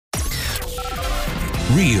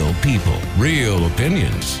Real people, real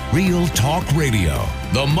opinions, real talk radio.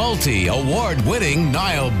 The multi-award-winning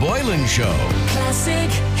Niall Boylan Show.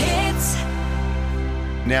 Classic hits.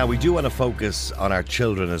 Now, we do want to focus on our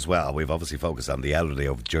children as well. We've obviously focused on the elderly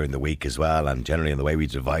during the week as well, and generally in the way we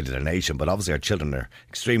divided our nation. But obviously our children are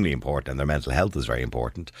extremely important, and their mental health is very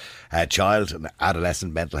important. Child and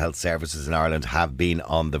adolescent mental health services in Ireland have been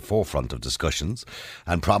on the forefront of discussions,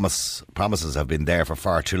 and promises have been there for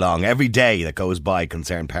far too long. Every day that goes by,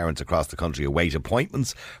 concerned parents across the country await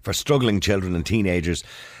appointments for struggling children and teenagers,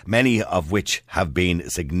 many of which have been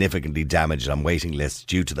significantly damaged on waiting lists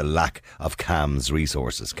due to the lack of CAMHS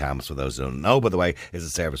resources. CAMHS, for those who don't know, by the way, is a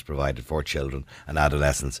service provided for children and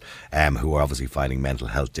adolescents who are obviously finding mental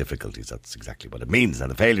health difficulties. That's exactly what it means.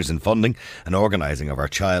 And the failures in funding and organising of our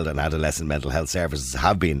child and adolescent mental health services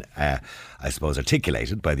have been,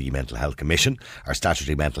 articulated by the Mental Health Commission, our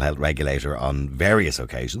statutory mental health regulator, on various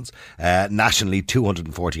occasions. Nationally,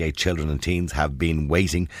 248 children and teens have been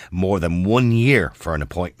waiting more than 1 year for an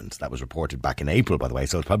appointment. That was reported back in April, by the way,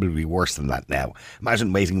 so it's probably worse than that now.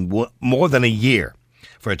 Imagine waiting more than a year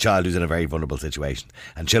for a child who's in a very vulnerable situation.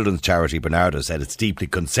 And children's charity Bernardo said it's deeply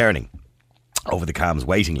concerning over the CAMHS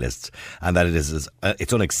waiting lists, and that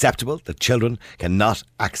it's unacceptable that children cannot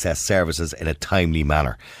access services in a timely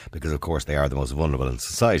manner, because of course they are the most vulnerable in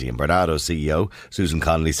society. And Bernardo's CEO Susan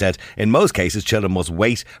Connolly said in most cases children must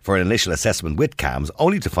wait for an initial assessment with CAMHS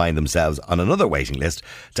only to find themselves on another waiting list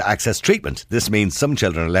to access treatment. This means some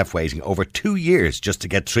children are left waiting over 2 years just to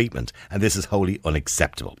get treatment, and this is wholly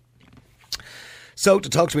unacceptable. So to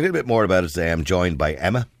talk to me a little bit more about it today, I'm joined by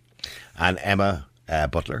Emma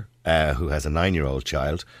Butler, who has a 9-year-old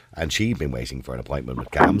child, and she'd been waiting for an appointment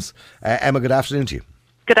with CAMHS. Emma, good afternoon to you.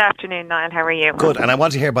 Good afternoon, Niall. How are you? Good. And I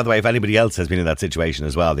want to hear, by the way, if anybody else has been in that situation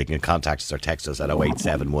as well, they can contact us or text us at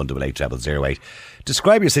 087 188 0008.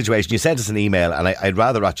 Describe your situation. You sent us an email, and I'd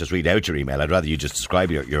rather not just read out your email. I'd rather you just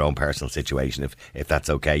describe your own personal situation, if that's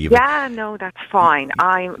okay. No, that's fine.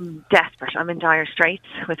 I'm desperate. I'm in dire straits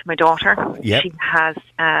with my daughter. Yep. She has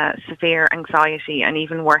severe anxiety and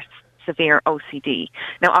even worse, severe OCD.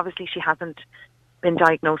 Now, obviously, she hasn't been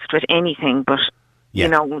diagnosed with anything, but you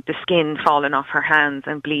know, the skin falling off her hands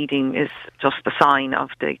and bleeding is just the sign of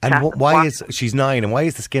the... And why is... She's 9, and why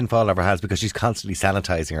is the skin falling off her hands? Because she's constantly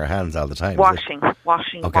sanitising her hands all the time. Washing,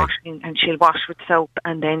 Okay. and she'll wash with soap,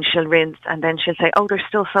 and then she'll rinse, and then she'll say, oh, there's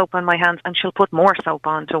still soap on my hands, and she'll put more soap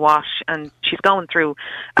on to wash, and she's going through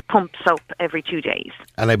a pump soap every 2 days.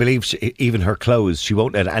 And I believe even her clothes, she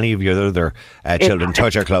won't let any of your other children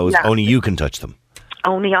touch her clothes, only you can touch them.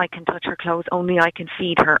 Only I can touch her clothes, only I can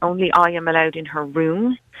feed her, only I am allowed in her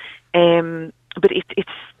room. But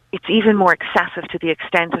it's even more excessive, to the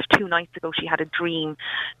extent of 2 nights ago she had a dream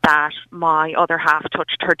that my other half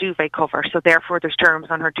touched her duvet cover, so therefore there's germs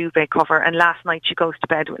on her duvet cover, and last night she goes to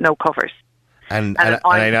bed with no covers. And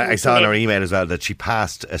I saw in her email as well that she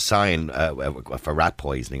passed a sign for rat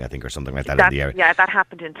poisoning, I think, or something like that in the area. Yeah, that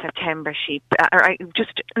happened in September. She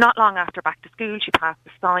just not long after back to school, she passed a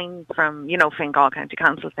sign from Fingal County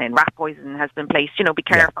Council saying rat poison has been placed. Be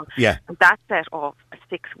careful. Yeah. And that set off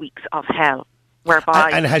 6 weeks of hell. Whereby,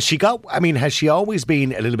 and has she always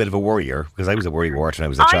been a little bit of a worrier? Because I was a worrywart when I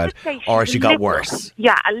was a child. Or has she got worse?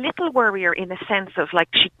 Yeah, a little worrier in the sense of like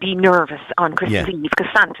she'd be nervous on Christmas Eve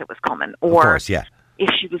because Santa was coming. Or of course, yeah. If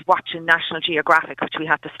she was watching National Geographic, which we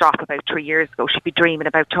had to stop about 3 years ago, she'd be dreaming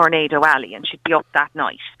about Tornado Alley and she'd be up that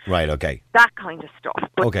night. Right, okay. That kind of stuff.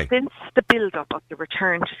 But since the build-up of the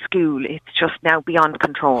return to school, it's just now beyond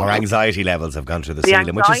control. Her anxiety levels have gone through the ceiling.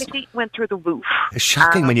 The anxiety went through the roof. It's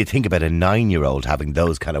shocking when you think about a 9-year-old having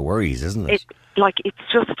those kind of worries, isn't it? It's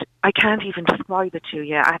just, I can't even describe it to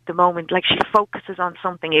you at the moment. Like, she focuses on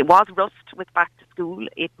something. It was rust with back to school.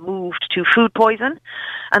 It moved to food poison,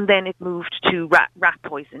 and then it moved to rat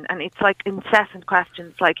poison. And it's like incessant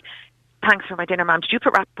questions like, thanks for my dinner, Mum. Did you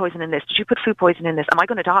put rat poison in this? Did you put food poison in this? Am I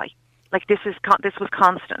going to die? Like, this was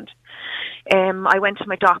constant. I went to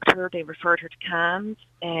my doctor. They referred her to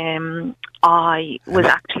CAMHS. I was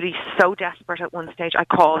actually so desperate at one stage. I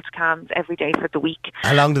called CAMHS every day for the week.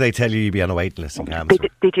 How long do they tell you you'd be on a waiting list in CAMHS?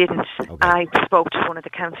 They didn't. Okay. I spoke to one of the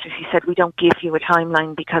counsellors. He said, we don't give you a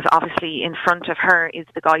timeline because obviously in front of her is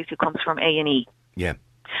the guys who comes from A&E. Yeah.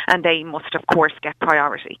 And they must, of course, get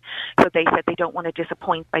priority. So they said they don't want to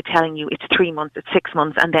disappoint by telling you it's 3 months, it's 6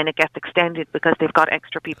 months, and then it gets extended because they've got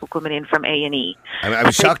extra people coming in from A&E. I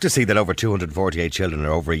was shocked to see that over 248 children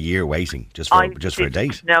are over a year waiting just for a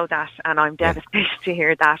date. I know that, and I'm devastated to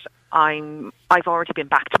hear that. I'm I've already been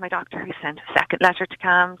back to my doctor, who sent a second letter to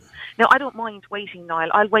CAMHS. Now, I don't mind waiting, Niall.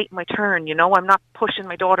 I'll wait my turn, you know. I'm not pushing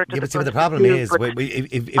my daughter to but the problem is,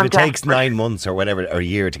 if it takes 9 months or whatever, or a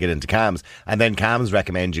year to get into CAMHS, and then CAMHS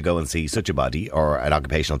recommend you go and see such a body or an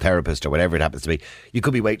occupational therapist or whatever it happens to be, you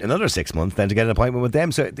could be waiting another 6 months then to get an appointment with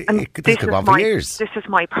them. So this could go on for years. This is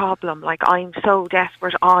my problem. Like, I'm so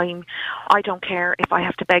desperate. I don't care if I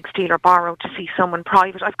have to beg, steal or borrow to see someone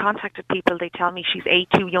private. I've contacted people. They tell me she's A,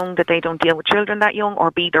 too young, that they don't deal with children that young,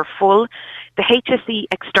 or B, they're full. The HSE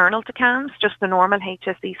external to CAMHS, just the normal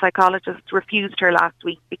HSE psychologist, refused her last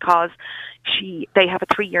week because they have a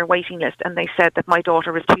 3-year waiting list, and they said that my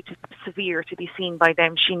daughter is too severe to be seen by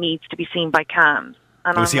them. She needs to be seen by CAMHS.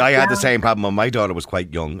 And you see, I had the same problem when my daughter was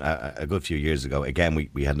quite young, a good few years ago. Again,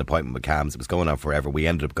 we had an appointment with CAMHS. It was going on forever. We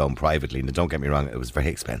ended up going privately, and don't get me wrong, it was very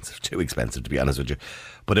expensive, too expensive to be honest with you.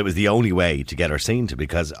 But it was the only way to get her seen to,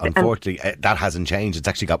 because unfortunately that hasn't changed. It's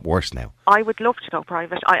actually got worse now. I would love to go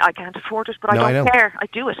private. I can't afford it, but I don't care. I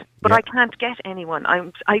do it, but I can't get anyone.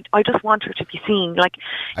 I just want her to be seen. Like,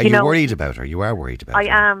 are you worried about her? You are worried about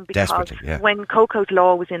her. I am, because when Coco's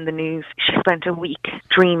Law was in the news, she spent a week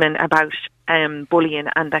dreaming about bullying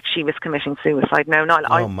and that she was committing suicide. Now,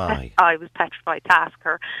 I was petrified to ask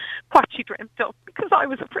her what she dreamt of, because I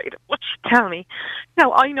was afraid of what she'd tell me.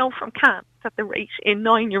 Now, I know from CAMHS that the rate in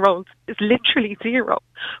 9-year-olds is literally 0.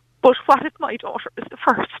 But what if my daughter is the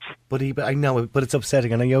first? But I know, but it's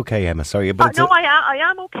upsetting. And are you okay, Emma? Sorry, but I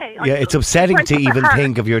am okay. Yeah, it's upsetting to even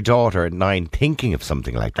think of your daughter at 9 thinking of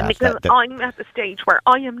something like that. Because I'm at the stage where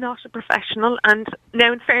I am not a professional, and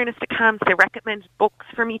now, in fairness to CAMHS, they recommended books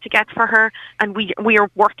for me to get for her, and we are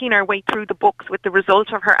working our way through the books, with the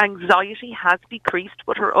result of her anxiety has decreased,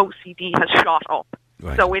 but her OCD has shot up.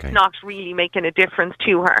 Right, so it's not really making a difference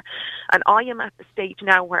to her. And I am at the stage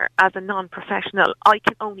now where, as a non-professional, I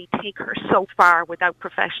can only take her so far without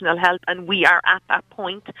professional help, and we are at that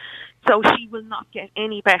point. So she will not get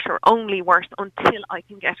any better, only worse, until I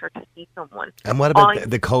can get her to see someone. And what about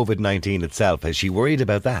the COVID-19 itself? Is she worried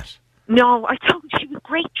about that? No, I told you she was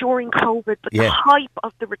great during COVID, but the hype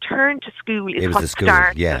of the return to school is what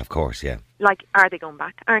started. Yeah, of course, yeah. Like, are they going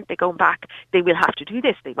back? Aren't they going back? They will have to do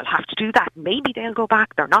this. They will have to do that. Maybe they'll go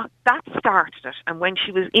back. They're not. That started it. And when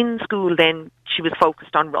she was in school, then she was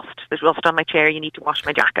focused on rust. There's rust on my chair. You need to wash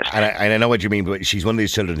my jacket. And I know what you mean, but she's one of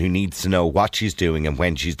these children who needs to know what she's doing and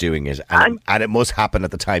when she's doing it. And it must happen at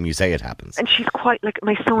the time you say it happens. And she's quite, like,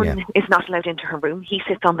 my son is not allowed into her room. He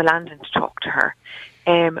sits on the landing to talk to her.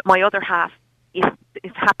 My other half,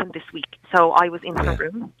 it's happened this week. So I was in her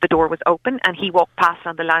room, the door was open, and he walked past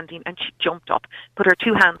on the landing, and she jumped up, put her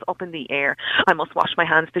 2 hands up in the air. I must wash my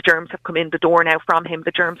hands. The germs have come in the door now from him.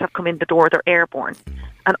 The germs have come in the door. They're airborne.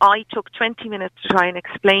 And I took 20 minutes to try and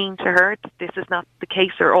explain to her that this is not the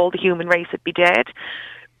case, or all the human race would be dead.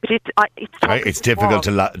 But it's difficult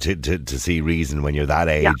to see reason when you're that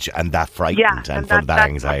age and that frightened and full of that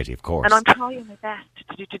anxiety, of course. And I'm trying my best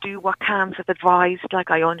to do what CAMHS have advised. Like,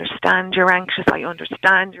 I understand you're anxious, I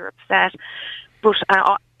understand you're upset, but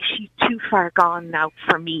she's too far gone now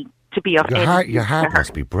for me to be of your heart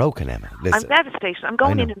must be broken, Emma. Listen, I'm devastated. I'm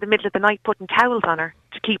going in the middle of the night putting towels on her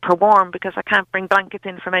to keep her warm, because I can't bring blankets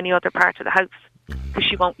in from any other part of the house, because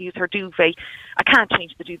she won't use her duvet. I can't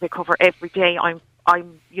change the duvet cover every day. I'm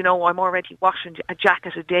already washing a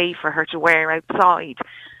jacket a day for her to wear outside.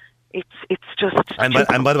 It's just... And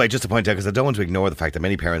by the way, just to point out, because I don't want to ignore the fact that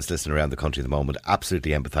many parents listening around the country at the moment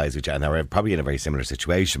absolutely empathise with you, and are probably in a very similar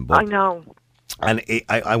situation. But I know. And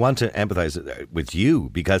I want to empathise with you,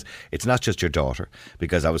 because it's not just your daughter,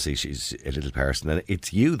 because obviously she's a little person, and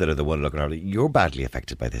it's you that are the one looking at her. You're badly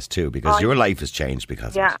affected by this too, because your life has changed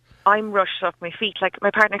because of it. I'm rushed off my feet. Like,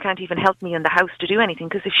 my partner can't even help me in the house to do anything,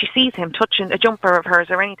 because if she sees him touching a jumper of hers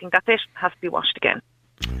or anything, that's it, has to be washed again.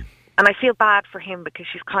 And I feel bad for him, because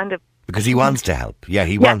she's kind of... Because he wants to help. Yeah,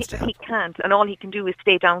 he wants to help. He can't, and all he can do is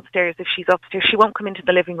stay downstairs if she's upstairs. She won't come into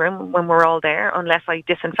the living room when we're all there, unless I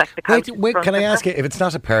disinfect the couch. Wait, can I ask you, if it's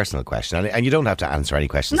not a personal question, and you don't have to answer any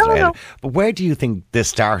questions today, but where do you think this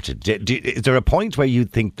started? Is there a point where you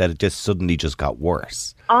think that it just suddenly just got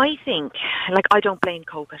worse? I think, I don't blame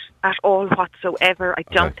COVID at all whatsoever. I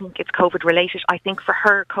don't think it's COVID related. I think for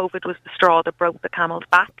her, COVID was the straw that broke the camel's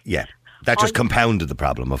back. Yeah. That just compounded the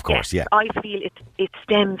problem, of course, I feel it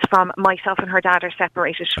stems from myself and her dad are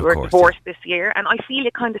separated. We're divorced this year, and I feel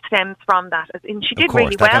it kind of stems from that. And she did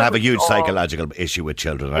really well. That can have a huge psychological issue with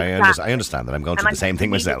children. Exactly. I understand that. I'm going through the same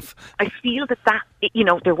thing myself. I feel that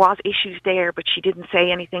there was issues there, but she didn't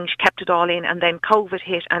say anything. She kept it all in, and then COVID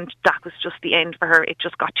hit, and that was just the end for her. It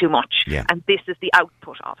just got too much. Yeah. And this is the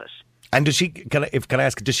output of it. And can I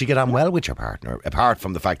ask, does she get on well with your partner, apart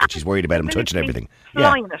from the fact that she's worried about him touching everything?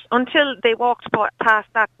 Flying it until until they walked past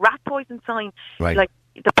that rat poison sign. Right. Like,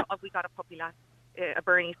 we got a puppy last, a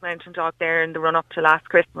Bernese mountain dog there in the run up to last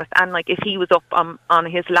Christmas, and like if he was up on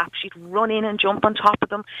his lap, she'd run in and jump on top of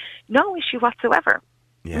them. No issue whatsoever.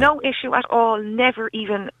 Yeah. No issue at all. Never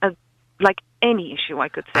even any issue, I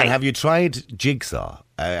could say. And have you tried Jigsaw?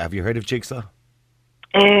 Have you heard of Jigsaw?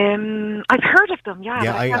 I've heard of them. Yeah.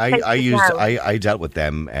 Yeah, I dealt with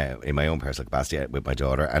them in my own personal capacity with my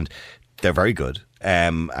daughter, and they're very good.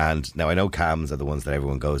 And now I know CAMHS are the ones that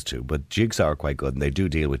everyone goes to, but Jigsaw are quite good, and they do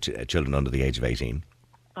deal with children under the age of 18.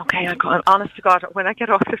 Okay, honest to God, when I get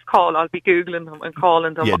off this call, I'll be Googling them and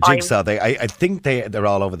calling them. Yeah, Jigsaw, I think they're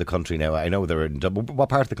all over the country now. I know they're in Dublin. What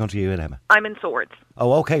part of the country are you in, Emma? I'm in Swords.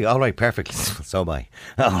 Oh, okay, all right, perfect. So am I.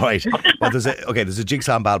 All right. Well, there's a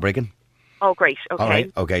Jigsaw in Balbriggan. Oh, great. Okay. All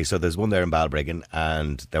right. Okay. So there's one there in Balbriggan,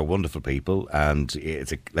 and they're wonderful people, and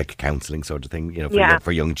it's like a counselling sort of thing,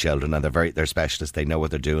 for young children, and they're specialists. They know what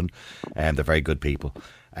they're doing, and they're very good people.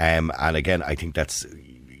 And again, I think that's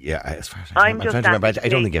as far as I'm trying to remember. I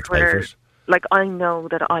don't think you have to pay for it. Like, I know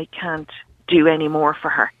that I can't do any more for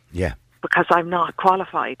her. Yeah. Because I'm not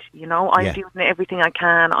qualified, I'm doing everything I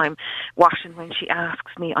can. I'm washing when she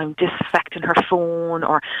asks me. I'm disinfecting her phone,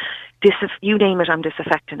 or you name it, I'm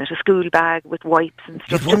disinfecting it. A school bag with wipes and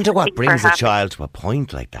stuff. You wonder what brings a child to a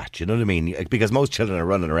point like that. You know what I mean? Because most children are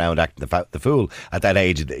running around acting the fool at that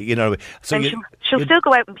age. So she'll still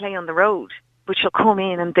go out and play on the road, but she'll come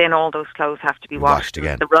in, and then all those clothes have to be washed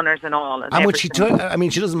again. The runners and all. And would she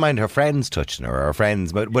she doesn't mind her friends touching her, or her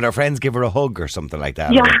friends, but would her friends give her a hug or something like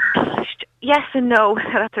that? Yeah. Yes and no.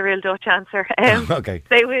 That's a real Dutch answer. Okay.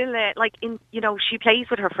 They will, she plays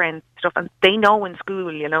with her friends and stuff, and they know in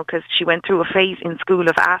school, because she went through a phase in school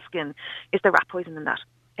of asking, is there rat poison in that?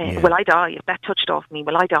 Will I die? If that touched off me,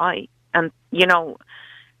 will I die? And,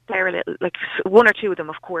 they're a little, one or two of them,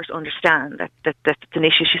 of course, understand that it's an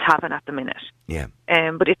issue she's having at the minute. Yeah.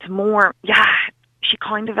 But it's more, she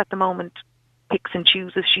kind of at the moment picks and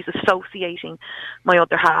chooses. She's associating my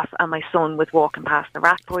other half and my son with walking past the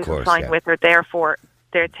rat poison sign with her. Therefore,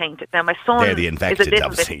 they're tainted. Now, my son they're the infected, is a little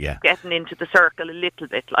obviously, bit getting into the circle a little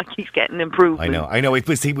bit, like he's getting improvement. I know.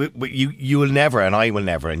 See, you will never, and I will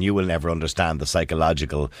never, and you will never understand the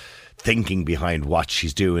psychological thinking behind what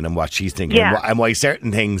she's doing and what she's thinking, and why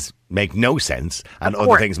certain things make no sense and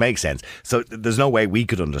other things make sense. So there's no way we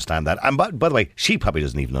could understand that. And by the way, she probably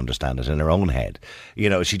doesn't even understand it in her own head.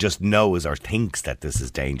 She just knows or thinks that this is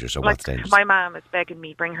dangerous or what's dangerous. My mum is begging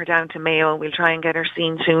me, bring her down to Mayo. We'll try and get her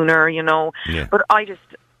seen sooner, Yeah. But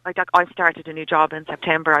I started a new job in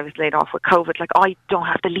September. I was laid off with COVID. I don't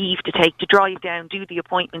have the leave to drive down, do the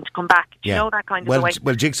appointment, come back. Do you know that kind of way?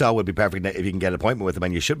 Well, Jigsaw would be perfect if you can get an appointment with them,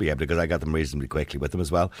 and you should be able to, because I got them reasonably quickly with them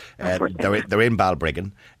as well. They're in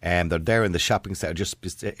Balbriggan, and they're there in the shopping centre, just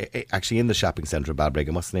actually in the shopping centre of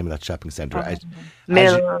Balbriggan. What's the name of that shopping centre? As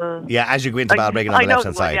you go into Balbriggan on the left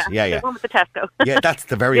hand side. The one with the Tesco. Yeah, that's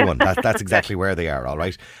the very one. That's exactly where they are. All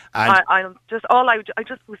right. And I just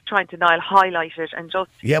was trying to highlight it and just.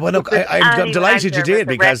 Yeah, well, look, I'm delighted you did,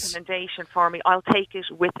 because recommendation for me, I'll take it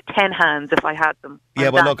with 10 hands if I had them. Yeah,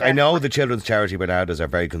 well, look, I know the children's charity Bernardo's are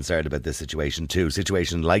very concerned about this situation too,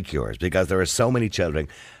 situation like yours, because there are so many children,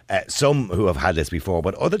 some who have had this before,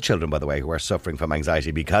 but other children, by the way, who are suffering from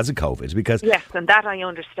anxiety because of COVID. Yes, and that I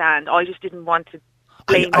understand. I just didn't want to.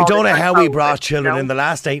 I don't know how we brought children in the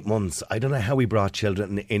last 8 months. I don't know how we brought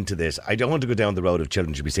children into this. I don't want to go down the road of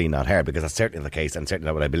children should be seen, not heard, because that's certainly the case and certainly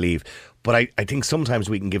not what I believe. But I think sometimes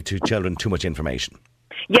we can give to children too much information.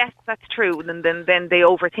 Yes, that's true. And then they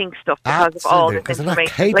overthink stuff because of all this information. They're not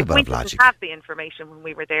capable we of logic. didn't have the information when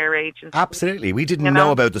we were their age. And absolutely. We didn't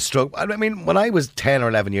know about the stroke. I mean, when I was 10 or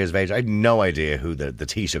 11 years of age, I had no idea who the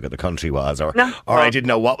Taoiseach of the country was, or I didn't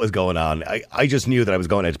know what was going on. I just knew that I was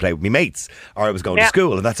going out to play with my mates, or I was going to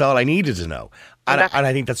school, and that's all I needed to know. And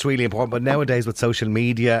I think that's really important. But nowadays, with social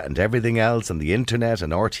media and everything else, and the internet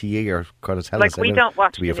and RTE are going to tell us we don't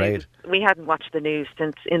watch to be afraid. We hadn't watched the news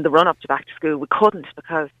since in the run up to back to school. We couldn't,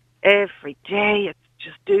 because every day it's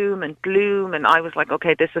just doom and gloom, and I was like,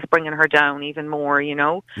 okay, this is bringing her down even more,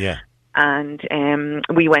 Yeah. And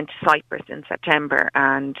we went to Cyprus in September,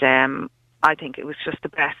 and I think it was just the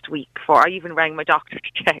best week I even rang my doctor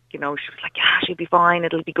to check, She was like, she'll be fine,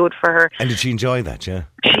 it'll be good for her. And did she enjoy that, yeah?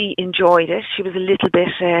 She enjoyed it. She was a little bit,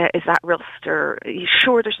 is that rust, or are you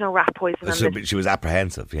sure there's no rat poison in this? She was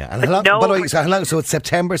apprehensive, yeah. And how long, so it's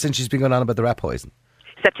September since she's been going on about the rat poison?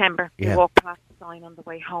 September. We walked past the sign on the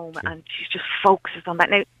way home, and she just focuses on that.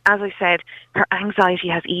 Now, as I said, her anxiety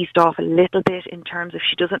has eased off a little bit in terms of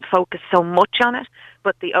she doesn't focus so much on it,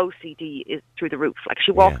 but the OCD is through the roof.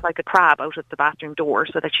 She walks like a crab out of the bathroom door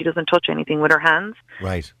so that she doesn't touch anything with her hands.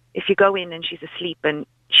 Right. if you go in and she's asleep, and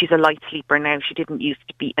she's a light sleeper now, she didn't used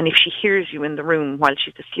to be, and if she hears you in the room while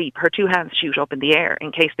she's asleep, her two hands shoot up in the air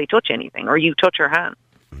in case they touch anything, or you touch her hand.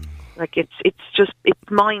 Like, it's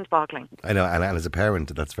mind-boggling. I know, and as a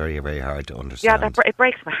parent, that's very, very hard to understand. Yeah, it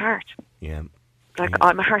breaks my heart. Yeah. Like,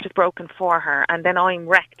 my heart is broken for her, and then I'm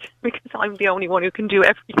wrecked because I'm the only one who can do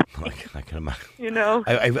everything. I can imagine. You know?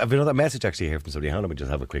 I've another message actually here from somebody. Hold on, let me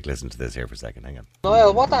just have a quick listen to this here for a second. Hang on.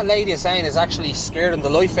 Well, what that lady is saying is actually scaring the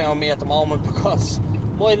life out of me at the moment, because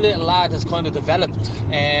my little lad has kind of developed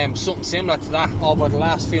something similar to that over the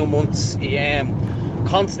last few months. He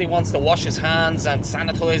constantly wants to wash his hands and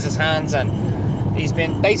sanitize his hands, and he's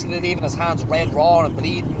been basically leaving his hands red raw and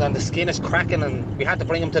bleeding, and the skin is cracking, and we had to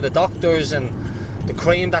bring him to the doctors, and the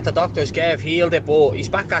cream that the doctors gave healed it, but he's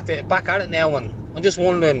back at it now, and I'm just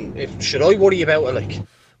wondering, should I worry about it? Like,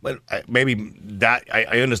 well, maybe that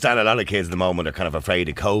I understand a lot of kids at the moment are kind of afraid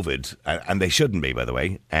of COVID, and they shouldn't be, by the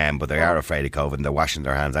way. But they are afraid of COVID, and they're washing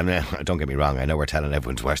their hands. And don't get me wrong, I know we're telling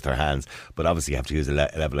everyone to wash their hands, but obviously you have to use a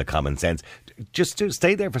level of common sense. Just to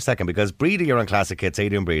stay there for a second, because Breda, you're on Classic Hits. How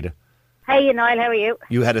you doing, Breda? Hey, Niall, how are you?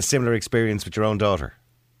 You had a similar experience with your own daughter.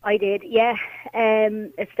 I did, yeah.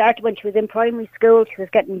 It started when she was in primary school. She was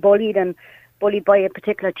getting bullied by a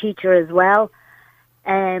particular teacher as well.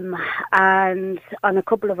 And on a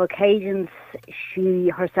couple of occasions, she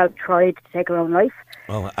herself tried to take her own life.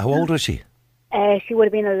 Oh, how old was she? She would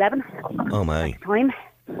have been 11 oh my. at the time.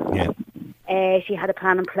 Yeah. She had a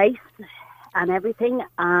plan in place and everything,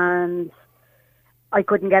 and I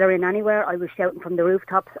couldn't get her in anywhere. I was shouting from the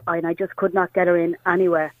rooftops, and I just could not get her in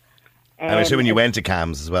anywhere. I'm assuming you went to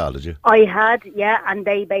CAMHS as well, did you? I had, yeah, and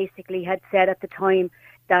they basically had said at the time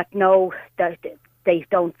that no, that they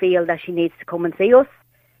don't feel that she needs to come and see us.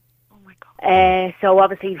 Oh my God. So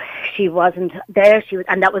obviously she wasn't there.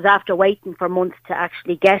 And that was after waiting for months to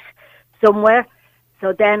actually get somewhere.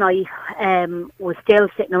 So then I was still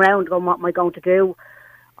sitting around going, what am I going to do?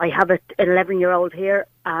 I have an 11-year-old here,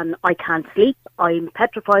 and I can't sleep. I'm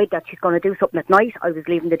petrified that she's going to do something at night. I was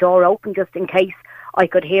leaving the door open just in case I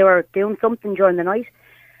could hear her doing something during the night.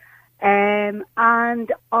 And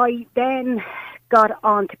I then got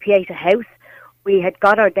on to Pieta House. We had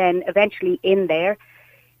got her then eventually in there.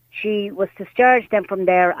 She was discharged then from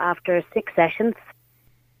there after 6 sessions.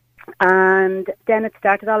 And then it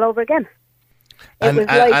started all over again. And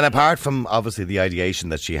apart from obviously the ideation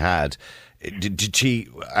that she had, did she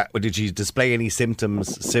display any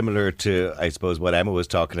symptoms similar to, I suppose, what Emma was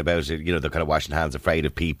talking about? You know, the kind of washing hands, afraid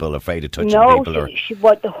of people, afraid of touching people. No,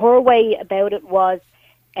 what her way about it was,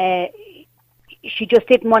 she just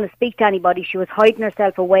didn't want to speak to anybody. She was hiding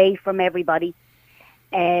herself away from everybody,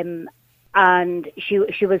 and she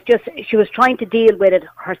was trying to deal with it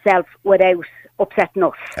herself without upsetting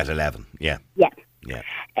us. At 11, yeah. Yeah. Yeah.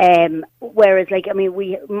 Whereas, like, I mean,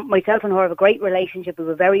 myself and her have a great relationship. We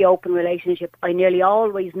have a very open relationship. I nearly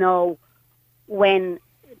always know when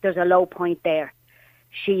there's a low point there.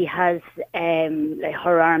 She has, like,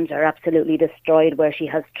 her arms are absolutely destroyed where she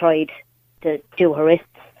has tried to do her wrists.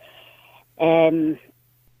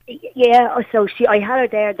 Yeah, so I had her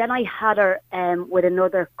there. Then I had her with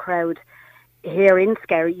another crowd here in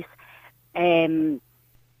Skerries. I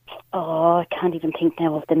can't even think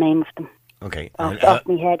now of the name of them. Okay. Off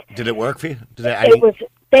my head. Did it work for you?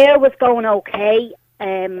 It was going okay.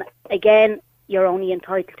 Again, you're only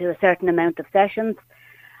entitled to a certain amount of sessions.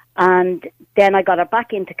 And then I got her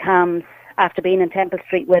back into CAMHS. After being in Temple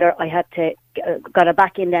Street with her, I had to got her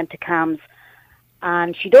back in then to CAMHS.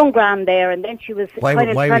 And she done grand there, and then she was why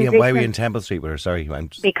were you in Temple Street with her? Sorry,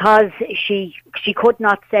 because she could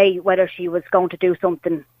not say whether she was going to do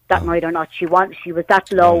something that night or not. She was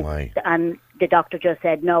that low, and the doctor just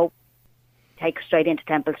said no, take her straight into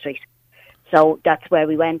Temple Street. So that's where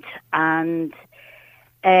we went, and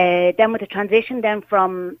then with the transition then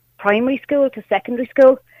from primary school to secondary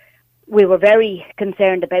school, we were very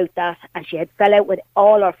concerned about that, and she had fell out with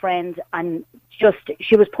all her friends, and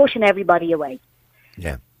she was pushing everybody away.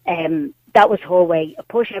 Yeah. That was her way.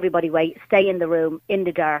 Push everybody away, stay in the room, in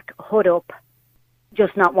the dark, hood up,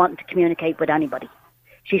 just not wanting to communicate with anybody.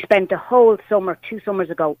 She spent the whole summer, 2 summers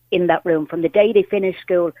ago, in that room. From the day they finished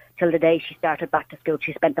school till the day she started back to school,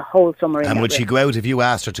 she spent the whole summer in that room. And would she go out, if you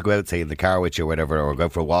asked her to go out, say, in the car with you or whatever, or go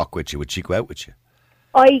for a walk with you, would she go out with you?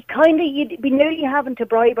 You'd be nearly having to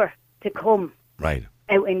bribe her to come out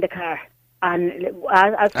in the car. And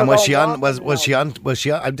was she on?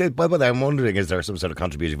 I'm wondering, is there some sort of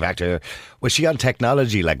contributing factor? Was she on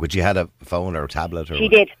technology? Like, would she had a phone or a tablet? Or she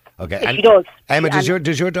did. Okay, She does. Emma, does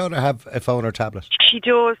your daughter have a phone or tablet? She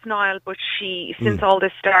does, Niall, but since all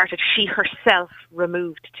this started, she herself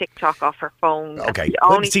removed TikTok off her phone. Okay,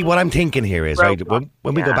 well, see, what I'm thinking here is, right, when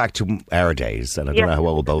we go back to our days, and I don't know how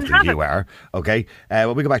old both of you are, okay,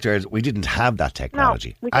 when we go back to ours, we didn't have that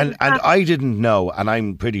technology. No, and I didn't know, and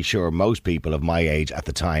I'm pretty sure most people of my age at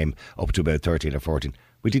the time, up to about 13 or 14,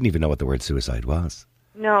 we didn't even know what the word suicide was.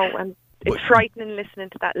 No, and it's frightening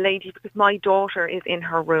listening to that lady, because my daughter is in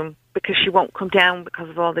her room because she won't come down because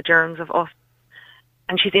of all the germs of us.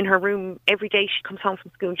 And she's in her room every day. She comes home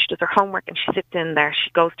from school, she does her homework, and she sits in there.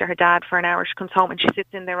 She goes to her dad for an hour, she comes home, and she sits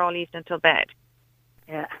in there all evening until bed.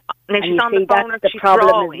 Yeah. And she's on the phone, that's the she's problem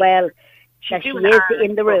drawing. as well. That she is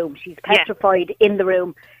in the room. She's petrified in the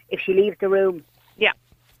room. If she leaves the room,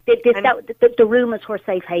 the room is her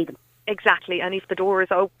safe haven. Exactly, and if the door is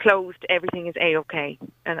closed, everything is A-OK.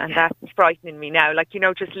 And that's frightening me now. Like,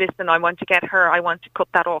 just listen, I want to get her, I want to cut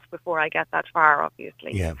that off before I get that far,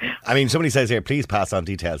 obviously. Yeah. I mean, somebody says here, please pass on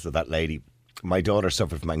details of that lady. My daughter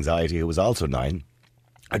suffered from anxiety, who was also 9.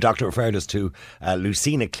 A doctor referred us to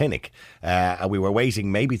Lucina Clinic, and we were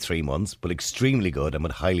waiting maybe 3 months, but extremely good and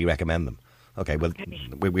would highly recommend them. Okay, well,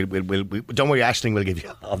 we'll don't worry, Aisling will give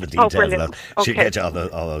you all the details. She'll get you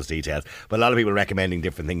all those details. But a lot of people are recommending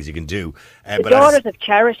different things you can do. The Daughters of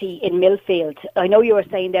Charity in Millfield, I know you were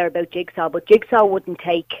saying there about Jigsaw, but Jigsaw wouldn't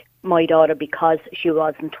take my daughter because she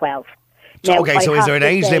wasn't 12. Now, so is there an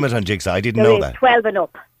age limit on Jigsaw? I didn't know that. 12 and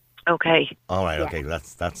up. Okay. All right, okay,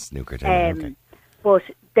 that's snooker time. Okay. But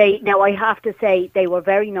I have to say, they were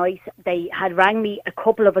very nice. They had rang me a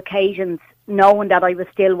couple of occasions, knowing that I was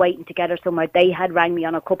still waiting to get her somewhere. They had rang me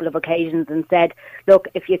on a couple of occasions and said, look,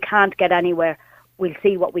 if you can't get anywhere, we'll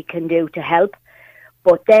see what we can do to help.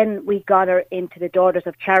 But then we got her into the Daughters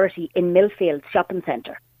of Charity in Millfield Shopping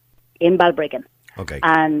Centre in Balbriggan. Okay.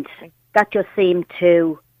 And that just seemed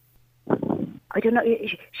to, I don't know,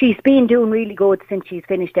 she's been doing really good since she's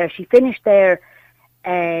finished there. She finished there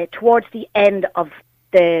towards the end of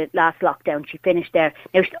the last lockdown. She finished there.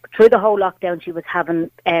 Now, through the whole lockdown, she was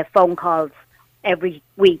having phone calls every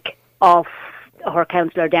week of her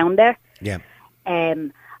counsellor down there. Yeah.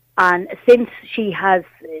 And since she has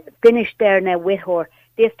finished there now with her,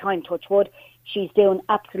 this time, touch wood, she's doing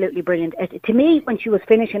absolutely brilliant. To me, when she was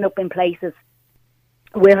finishing up in places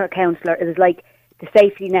with her counsellor, it was like the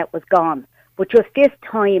safety net was gone. But just this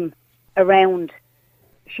time around,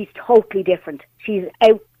 she's totally different. She's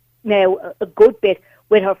out now a good bit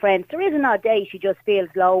with her friends. There is an odd day she just feels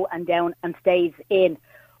low and down and stays in,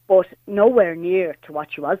 but nowhere near to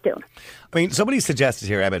what she was doing. I mean, somebody suggested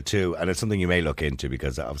here, Emma, too, and it's something you may look into,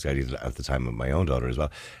 because obviously I did it at the time of my own daughter as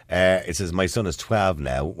well. It says, my son is 12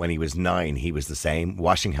 now. When he was 9, he was the same.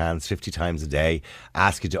 Washing hands 50 times a day,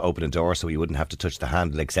 ask you to open a door so he wouldn't have to touch the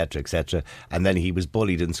handle, etc., etc. And then he was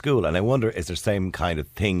bullied in school. And I wonder, is there same kind of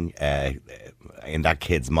thing in that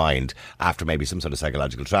kid's mind after maybe some sort of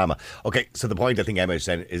psychological trauma? Okay, so the point I think Emma is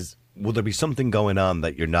saying is, would there be something going on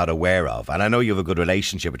that you're not aware of? And I know you have a good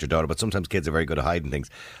relationship with your daughter, but sometimes kids are very good at hiding things.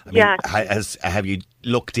 I mean, have you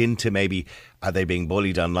looked into maybe, are they being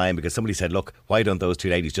bullied online? Because somebody said, look, why don't those two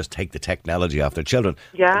ladies just take the technology off their children?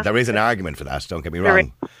 Yeah. There is an argument for that, don't get me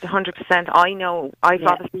wrong. 100%. I know.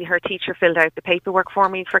 Obviously, her teacher filled out the paperwork for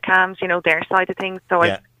me for CAMHS, their side of things. So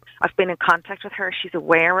I've been in contact with her. She's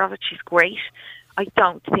aware of it. She's great. I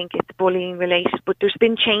don't think it's bullying related, but there's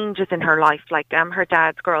been changes in her life. Like her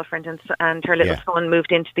dad's girlfriend and her little son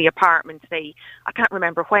moved into the apartment. I can't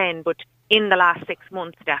remember when, but in the last 6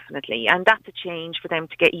 months, definitely. And that's a change for them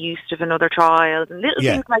to get used to another child and little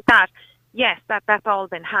things like that. Yes, that's all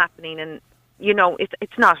been happening. And,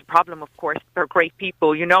 it's not a problem, of course. They're great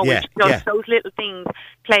people, those little things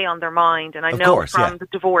play on their mind. And I know from the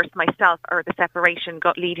divorce myself, or the separation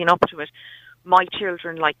leading up to it, my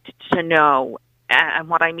children like to know. And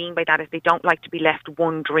what I mean by that is they don't like to be left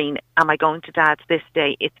wondering, am I going to Dad's this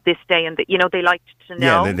day? It's this day. And, they like to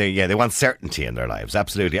know. Yeah, they want certainty in their lives.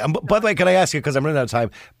 Absolutely. And by the way, can I ask you, because I'm running out of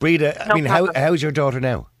time, Breda, how's your daughter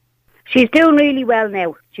now? She's doing really well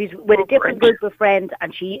now. She's with a different group of friends,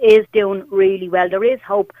 and she is doing really well. There is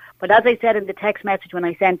hope. But as I said in the text message when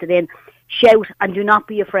I sent it in, shout, and do not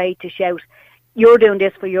be afraid to shout. You're doing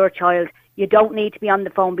this for your child. You don't need to be on the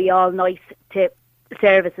phone, be all nice to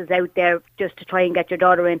services out there just to try and get your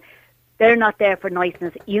daughter in. They're not there for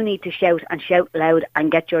niceness. You need to shout and shout loud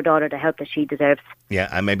and get your daughter the help that she deserves. Yeah,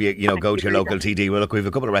 and maybe go to your local TD. Well, look, we have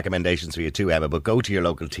a couple of recommendations for you too, Emma, but go to your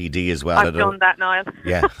local TD as well. I've done that, Niall.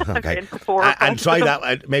 Yeah, okay. And try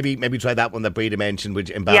that. Maybe try that one that Breda mentioned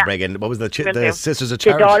in Balbriggan. What was the Sisters of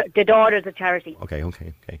Charity? The Daughters of Charity.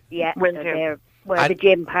 Okay. Yeah, where the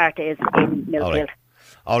gym part is in Millfield.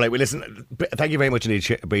 All right, well, listen, thank you very much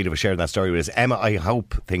indeed, Breda, for sharing that story with us. Emma, I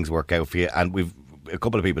hope things work out for you, and we've a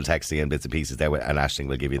couple of people texting in bits and pieces there, and Aisling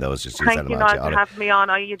will give you those. Just Thank you, Niall, for having me on.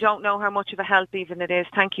 You don't know how much of a help even it is.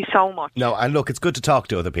 Thank you so much. No, and look, it's good to talk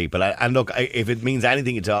to other people. And look, if it means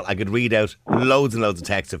anything at all, I could read out loads and loads of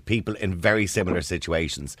texts of people in very similar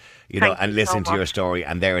situations, and listen to your story,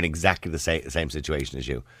 and they're in exactly the same situation as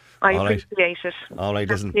you. I appreciate it. All right,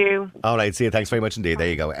 listen. Thank you. All right, see you. Thanks very much indeed. There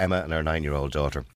you go, Emma and her 9-year-old daughter.